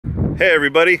Hey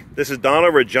everybody, this is Don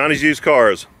over at Johnny's Used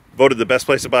Cars, voted the best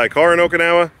place to buy a car in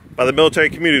Okinawa by the military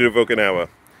community of Okinawa.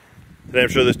 Today I'm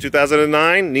showing this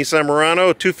 2009 Nissan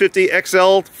Murano 250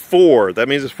 XL4. That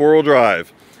means it's four-wheel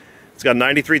drive. It's got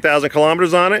 93,000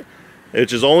 kilometers on it,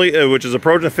 which is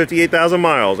approaching 58,000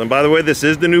 miles. And by the way, this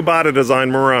is the new body design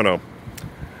Murano.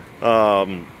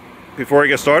 Before I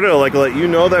get started, I'd like to let you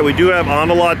know that we do have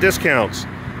on-the-lot discounts.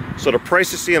 So the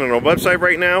price you're seeing on our website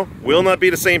right now will not be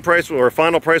the same price or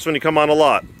final price when you come on the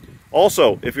lot.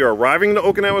 Also, if you're arriving to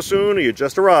Okinawa soon or you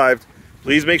just arrived,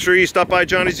 please make sure you stop by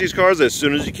Johnny's Used Cars as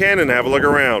soon as you can and have a look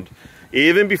around.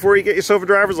 Even before you get yourself a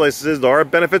driver's license, there are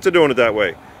benefits of doing it that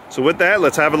way. So with that,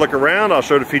 let's have a look around. I'll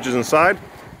show the features inside.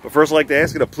 But first, I'd like to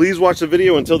ask you to please watch the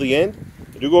video until the end.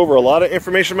 I do go over a lot of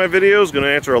information in my videos, going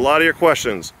to answer a lot of your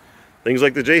questions. Things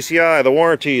like the JCI, the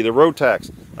warranty, the road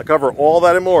tax. I cover all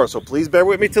that and more, so please bear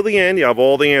with me till the end. You have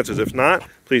all the answers. If not,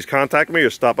 please contact me or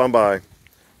stop on by.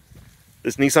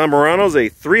 This Nissan Murano is a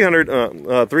 300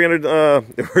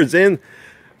 words in.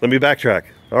 Let me backtrack.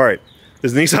 All right.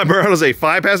 This Nissan Murano is a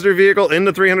 5-passenger vehicle in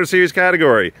the 300 series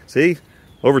category. See?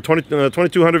 Over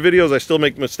 2,200 videos, I still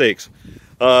make mistakes.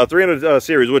 300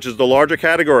 series, which is the larger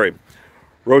category.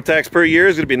 Road tax per year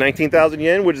is going to be 19,000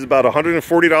 yen, which is about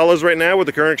 $140 right now with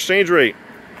the current exchange rate.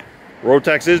 Road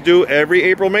tax is due every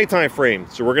April-May time frame.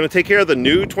 So we're going to take care of the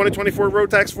new 2024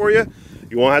 road tax for you.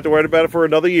 You won't have to worry about it for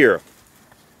another year.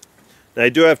 Now, I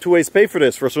do have two ways to pay for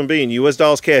this. First one being US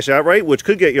dollars cash outright, which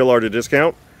could get you a larger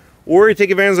discount. Or you take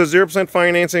advantage of 0%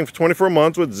 financing for 24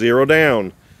 months with zero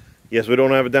down. Yes, we don't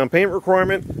have a down payment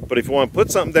requirement, but if you want to put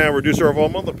something down, reduce our overall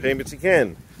monthly payments, you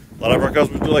can. A lot of our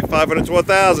customers do like $500 to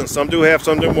 $1,000. Some do half,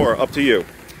 some do more. Up to you.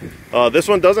 This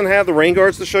one doesn't have the rain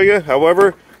guards to show you.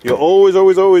 However, you always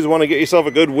want to get yourself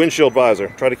a good windshield visor.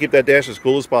 Try to keep that dash as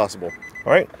cool as possible.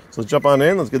 All right, so let's jump on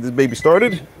in. Let's get this baby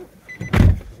started.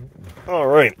 All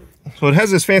right. So it has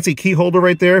this fancy key holder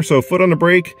right there. So foot on the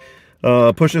brake,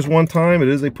 push this one time. It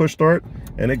is a push start,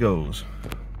 and it goes.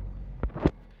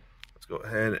 Let's go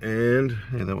ahead and,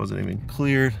 hey, that wasn't even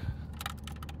cleared.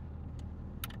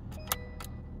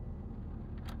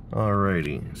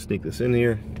 Alrighty, sneak this in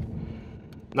here.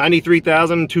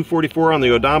 93,244 on the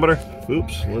odometer.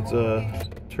 Oops, let's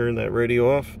turn that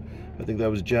radio off. I think that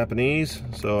was Japanese,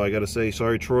 so I gotta say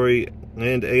sorry Troy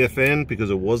and AFN because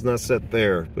it was not set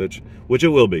there, which it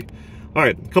will be.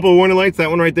 Alright, a couple of warning lights. That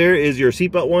one right there is your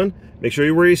seatbelt one. Make sure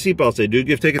you wear your seatbelts. They do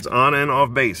give tickets on and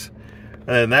off base.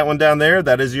 And that one down there,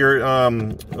 that is your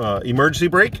emergency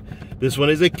brake. This one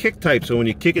is a kick type, so when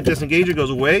you kick it, disengage, it goes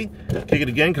away. Kick it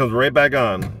again, comes right back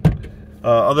on.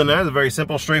 Other than that, it's a very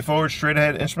simple, straightforward,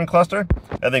 straight-ahead instrument cluster.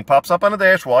 Everything pops up on the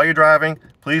dash while you're driving.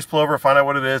 Please pull over, find out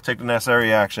what it is, take the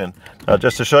necessary action.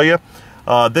 Just to show you,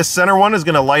 this center one is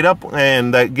going to light up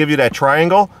and give you that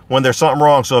triangle when there's something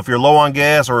wrong. So if you're low on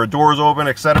gas or a door's open,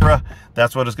 etc.,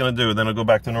 that's what it's going to do. Then it'll go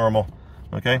back to normal,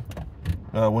 okay,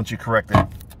 once you correct it. All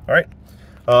right,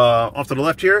 off to the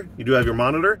left here, you do have your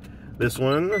monitor. This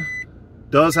one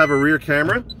does have a rear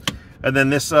camera. And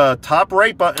then this top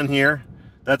right button here,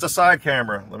 that's a side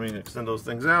camera. Let me extend those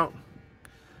things out.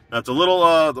 Now it's a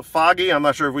little foggy. I'm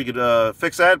not sure if we could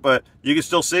fix that, but you can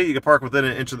still see. You can park within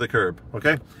an inch of the curb,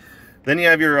 okay? Then you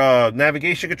have your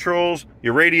navigation controls,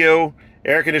 your radio,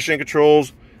 air conditioning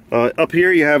controls. Up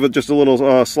here you have just a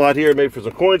little slot here made for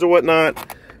some coins or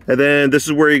whatnot. And then this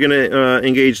is where you're going to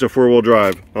engage the four-wheel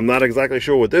drive. I'm not exactly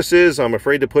sure what this is. I'm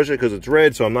afraid to push it because it's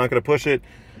red, so I'm not going to push it.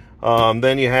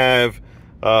 Then you have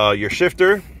your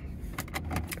shifter,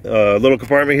 little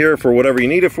compartment here for whatever you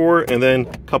need it for, and then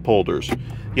cup holders.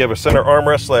 You have a center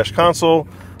armrest slash console.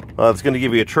 It's going to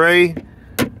give you a tray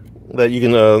that you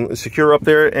can secure up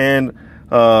there, and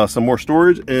some more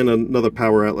storage, and another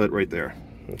power outlet right there.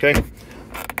 Okay,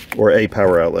 or a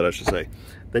power outlet, I should say.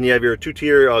 Then you have your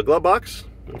two-tier glove box.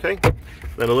 Okay,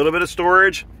 then a little bit of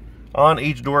storage on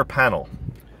each door panel.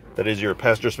 That is your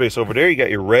passenger space over there. You got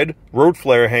your red road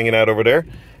flare hanging out over there.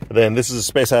 And then this is the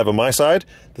space I have on my side.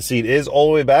 The seat is all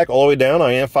the way back, all the way down.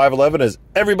 I am 5'11", as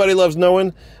everybody loves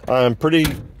knowing. I'm pretty,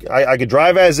 I could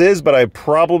drive as is, but I'd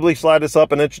probably slide this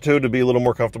up an inch or two to be a little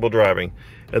more comfortable driving.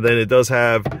 And then it does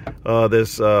have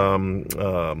this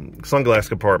sunglass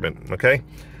compartment, okay?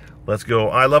 Let's go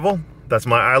eye level. That's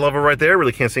my eye level right there.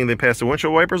 Really can't see anything past the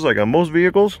windshield wipers like on most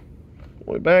vehicles. All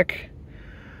the way back.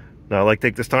 Now, I'd like to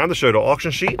take this time to show the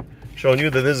auction sheet, showing you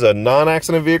that this is a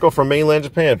non-accident vehicle from mainland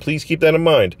Japan. Please keep that in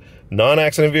mind.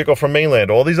 Non-accident vehicle from mainland.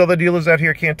 All these other dealers out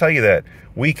here can't tell you that.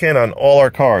 We can on all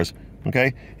our cars,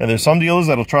 okay? And there's some dealers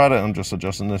that'll try to, I'm just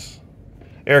adjusting this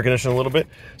air conditioning a little bit.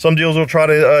 Some dealers will try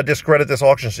to discredit this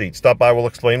auction sheet. Stop by, we'll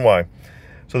explain why.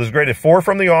 So there's graded 4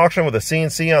 from the auction with a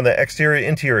CNC on the exterior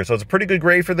interior. So it's a pretty good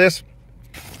grade for this.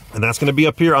 And that's going to be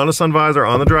up here on the sun visor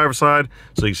on the driver's side,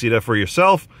 so you can see that for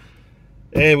yourself.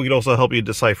 And we can also help you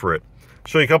decipher it.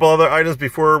 Show you a couple other items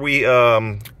before we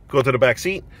go to the back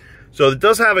seat. So it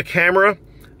does have a camera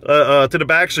to the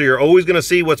back, so you're always going to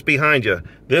see what's behind you.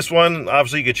 This one,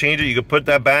 obviously, you could change it. You could put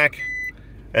that back,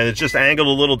 and it's just angled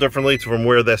a little differently from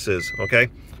where this is, okay?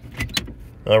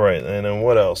 All right, and then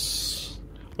what else?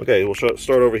 Okay, we'll start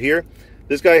over here.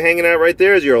 This guy hanging out right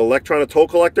there is your electronic toll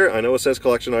collector. I know it says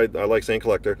collection. I like saying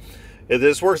collector.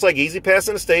 This works like Easy Pass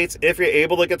in the States if you're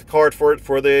able to get the card for it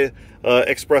for the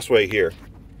expressway here.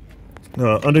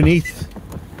 Underneath,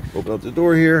 open up the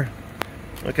door here.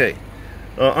 Okay,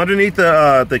 underneath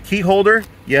the key holder,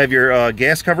 you have your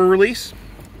gas cover release.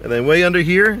 And then way under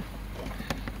here,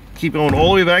 keep going all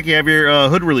the way back, you have your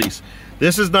hood release.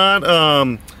 This is not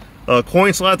a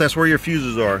coin slot, that's where your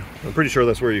fuses are. I'm pretty sure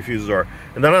that's where your fuses are.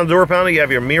 And then on the door panel, you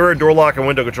have your mirror, door lock, and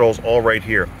window controls all right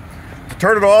here. To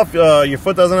turn it off, your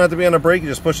foot doesn't have to be on the brake. You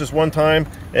just push this one time,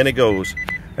 and it goes.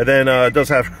 And then it does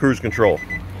have cruise control,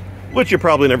 which you're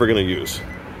probably never going to use.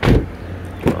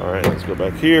 All right, let's go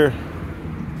back here.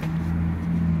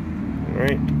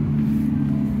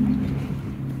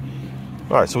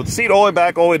 All right, so with the seat all the way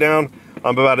back, all the way down,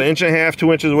 I'm about 1.5 inches,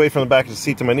 2 inches away from the back of the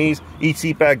seat to my knees. Each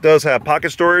seat back does have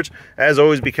pocket storage. As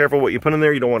always, be careful what you put in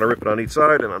there. You don't want to rip it on each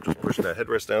side, and I'm just pushing that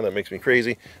headrest down. That makes me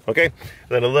crazy. Okay,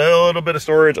 then a little bit of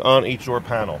storage on each door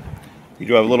panel. You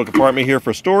do have a little compartment here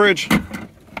for storage,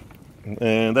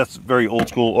 and that's very old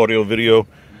school audio video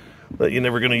that you're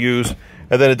never going to use.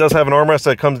 And then it does have an armrest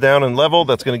that comes down and level.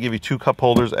 That's going to give you 2 cup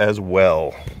holders as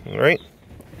well. All right.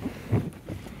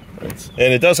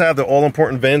 And it does have the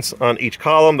all-important vents on each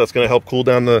column. That's going to help cool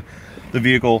down the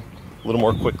vehicle a little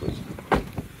more quicker.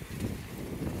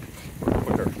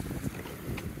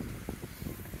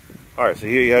 All right, so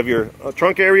here you have your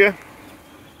trunk area.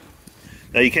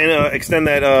 Now you can extend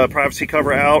that privacy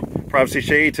cover out, privacy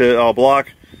shade to block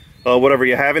whatever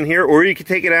you have in here, or you can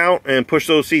take it out and push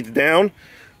those seats down.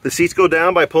 The seats go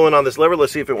down by pulling on this lever.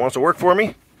 Let's see if it wants to work for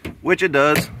me, which it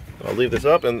does. I'll leave this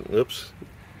up and oops.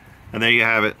 And there you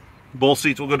have it. Both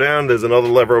seats will go down. There's another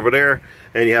lever over there,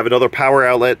 and you have another power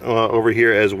outlet over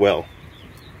here as well.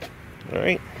 All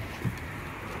right.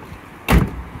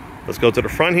 Let's go to the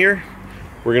front here.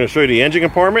 We're going to show you the engine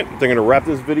compartment. They're going to wrap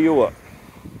this video up.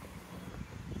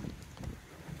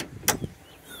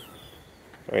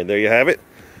 All right, there you have it.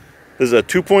 This is a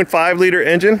 2.5 liter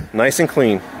engine, nice and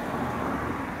clean.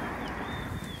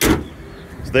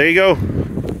 So there you go.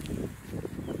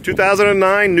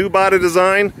 2009 new body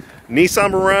design.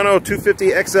 Nissan Murano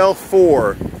 250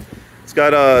 XL4. It's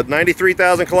got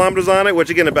 93,000 kilometers on it, which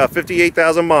again about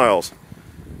 58,000 miles.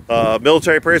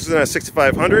 Military prices at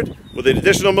 $6,500. With an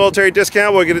additional military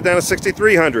discount, we'll get it down to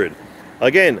 $6,300.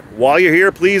 Again, while you're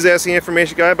here, please ask the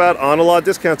information guy about on-a-lot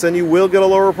discounts, and you will get a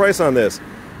lower price on this.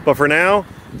 But for now,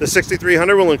 the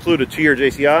 $6,300 will include a 2-year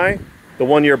JCI, the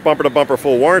 1-year bumper-to-bumper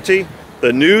full warranty,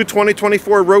 the new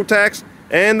 2024 road tax,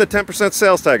 and the 10%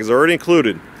 sales tax is already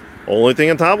included. Only thing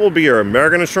on top will be your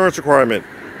American insurance requirement,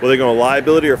 whether you're going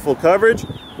liability or full coverage,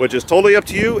 which is totally up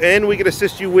to you, and we can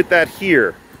assist you with that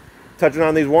here. Touching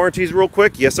on these warranties real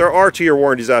quick, yes, there are 2-year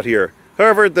warranties out here.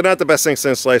 However, they're not the best thing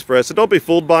since sliced bread, so don't be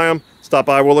fooled by them. Stop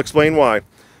by, we'll explain why.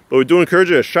 But we do encourage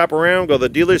you to shop around, go to the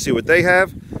dealer, see what they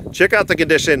have, check out the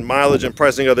condition, mileage, and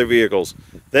pricing of their vehicles.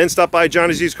 Then stop by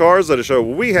Johnny's Used Cars, let us show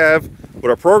what we have, what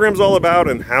our program's all about,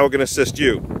 and how it can assist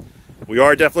you. We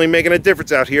are definitely making a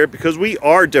difference out here because we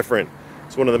are different.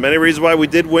 It's one of the many reasons why we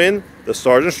did win the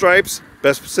Stars and Stripes,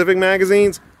 Best Pacific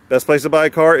Magazine's Best Place to Buy a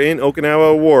Car in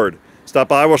Okinawa Award. Stop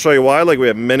by, we'll show you why, like we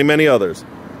have many, many others.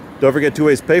 Don't forget 2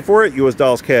 ways to pay for it, US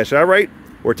dollars cash outright,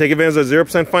 or take advantage of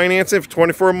 0% financing for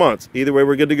 24 months. Either way,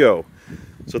 we're good to go.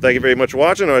 So thank you very much for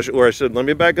watching, or I should let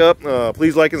me back up.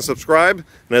 Please like and subscribe.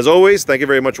 And as always, thank you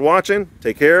very much for watching.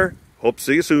 Take care. Hope to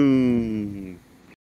see you soon.